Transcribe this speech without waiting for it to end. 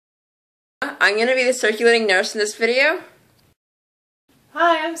I'm going to be the circulating nurse in this video.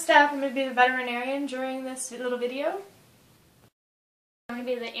 Hi, I'm Steph. I'm going to be the veterinarian during this little video. I'm going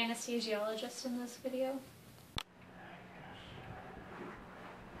to be the anesthesiologist in this video.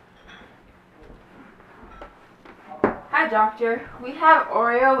 Hi doctor, we have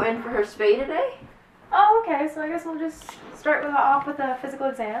Oreo in for her spay today. Oh, okay, so I guess we'll just start off with a physical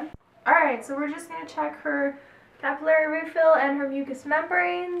exam. Alright, so we're just going to check her capillary refill and her mucous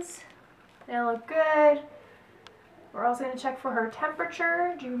membranes. They look good. We're also going to check for her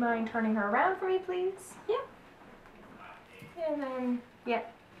temperature. Do you mind turning her around for me, please? Yep. And then, yeah.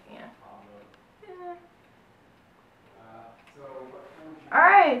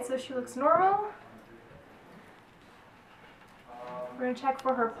 Alright, so she looks normal. We're going to check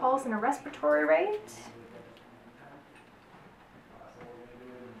for her pulse and her respiratory rate.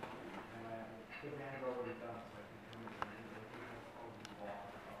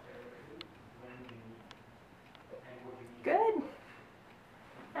 Good.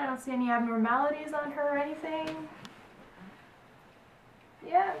 I don't see any abnormalities on her or anything.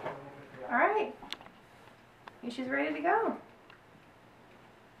 Yeah. Alright. She's ready to go.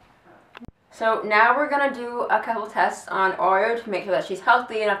 So now we're going to do a couple tests on Oreo to make sure that she's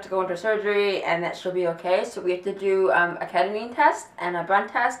healthy enough to go into surgery and that she'll be okay. So we have to do a canine test and a blood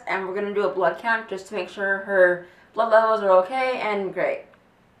test, and we're going to do a blood count just to make sure her blood levels are okay and great.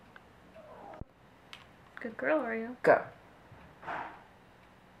 Good girl, Oreo. Go.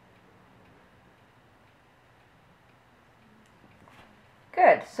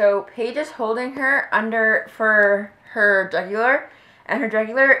 Good. So Paige is holding her under for her jugular, and her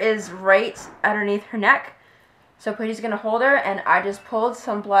jugular is right underneath her neck. So Paige is going to hold her, and I just pulled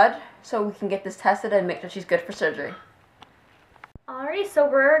some blood so we can get this tested and make sure she's good for surgery. Alrighty, so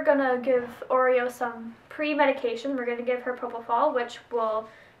we're going to give Oreo some pre-medication. We're going to give her propofol, which will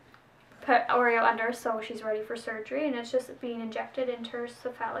put Oreo under so she's ready for surgery, and it's just being injected into her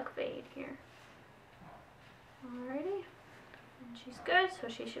cephalic vein here. Alrighty. And she's good, so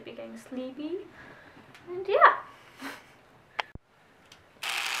she should be getting sleepy. And yeah.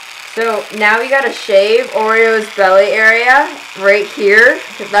 So now we gotta shave Oreo's belly area right here,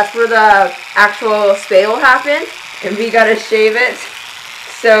 because that's where the actual spay will happen, and we gotta shave it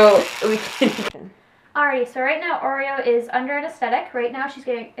so we can. Alrighty, so right now Oreo is under anesthetic. Right now she's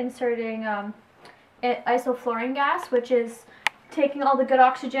getting inserting isoflurane gas, which is taking all the good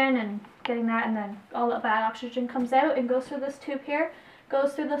oxygen and getting that, and then all the bad oxygen comes out and goes through this tube here,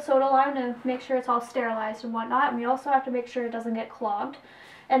 goes through the soda line to make sure it's all sterilized and whatnot. And we also have to make sure it doesn't get clogged.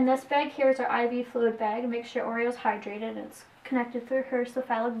 And this bag here is our IV fluid bag, and make sure Oreo's hydrated and it's connected through her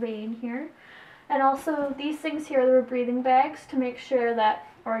cephalic vein here. And also these things here are the breathing bags to make sure that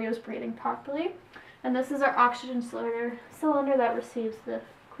Oreo's breathing properly. And this is our oxygen cylinder that receives the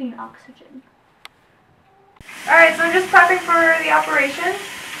clean oxygen. Alright, so I'm just prepping for the operation.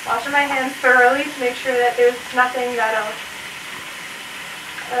 Washing my hands thoroughly to make sure that there's nothing that'll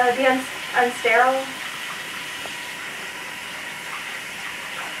be unsterile.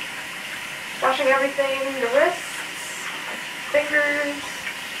 Washing everything, the wrists, fingers.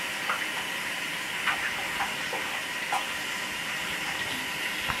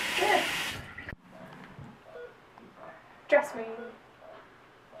 Good. Dress me.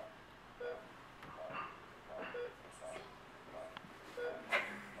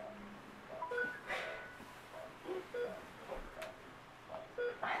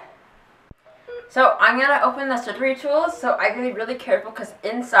 So I'm going to open the surgery tools, so I can be really careful because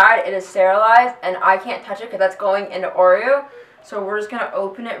inside it is sterilized and I can't touch it because that's going into Oreo. So we're just going to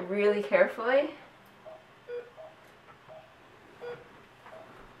open it really carefully.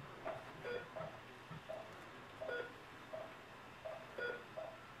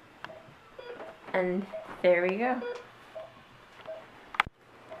 And there we go.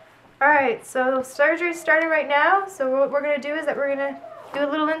 Alright, so surgery's starting right now. So what we're going to do is that we're going to do a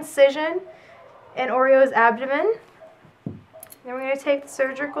little incision in Oreo's abdomen. Then we're going to take the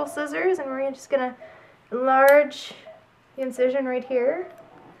surgical scissors and we're just going to enlarge the incision right here.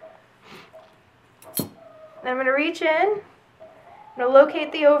 Then I'm going to reach in. I'm going to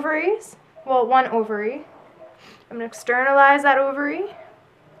locate the ovaries. Well, one ovary. I'm going to externalize that ovary.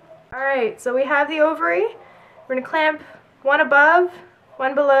 Alright, so we have the ovary. We're going to clamp one above,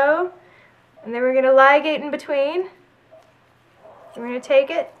 one below, and then we're going to ligate in between. We're going to take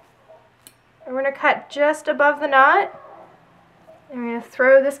it, and we're going to cut just above the knot, and we're going to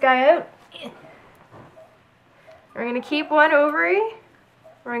throw this guy out. We're going to keep one ovary.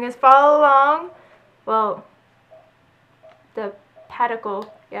 We're going to follow along, well, the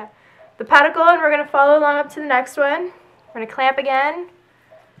pedicle, yeah. The pedicle, and we're going to follow along up to the next one. We're going to clamp again,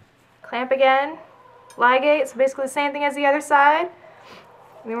 Clamp again, ligate, so basically the same thing as the other side.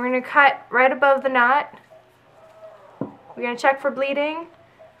 And then we're going to cut right above the knot. We're going to check for bleeding.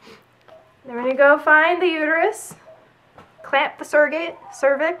 Then we're going to go find the uterus, clamp the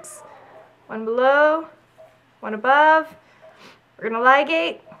cervix, one below, one above. We're going to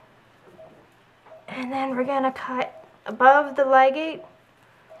ligate, and then we're going to cut above the ligate,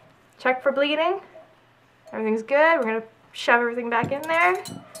 check for bleeding. Everything's good. We're going to shove everything back in there.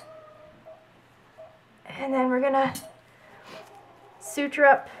 And then we're going to suture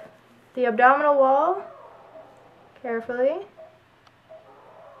up the abdominal wall carefully.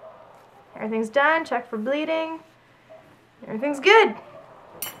 Everything's done. Check for bleeding. Everything's good.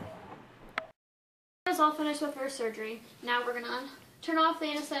 Is all finished with her surgery. Now we're gonna turn off the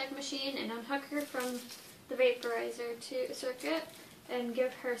anesthetic machine and unhook her from the vaporizer to circuit and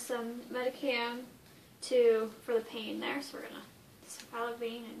give her some Medicam for the pain there. So we're gonna follow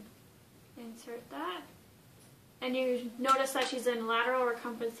vein and insert that. And you notice that she's in lateral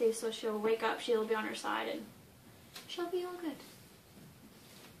recumbency, so she'll wake up, she'll be on her side, and she'll be all good.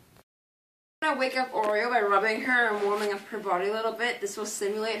 I'm going to wake up Oreo by rubbing her and warming up her body a little bit. This will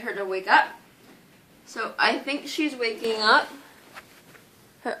stimulate her to wake up. So I think she's waking up.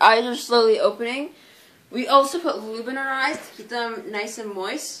 Her eyes are slowly opening. We also put lube in her eyes to keep them nice and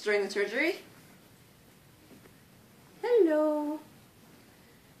moist during the surgery. Hello.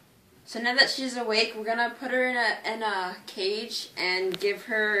 So now that she's awake, we're going to put her in a cage and give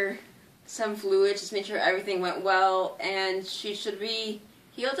her some fluid, just make sure everything went well, and she should be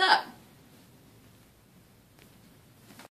healed up.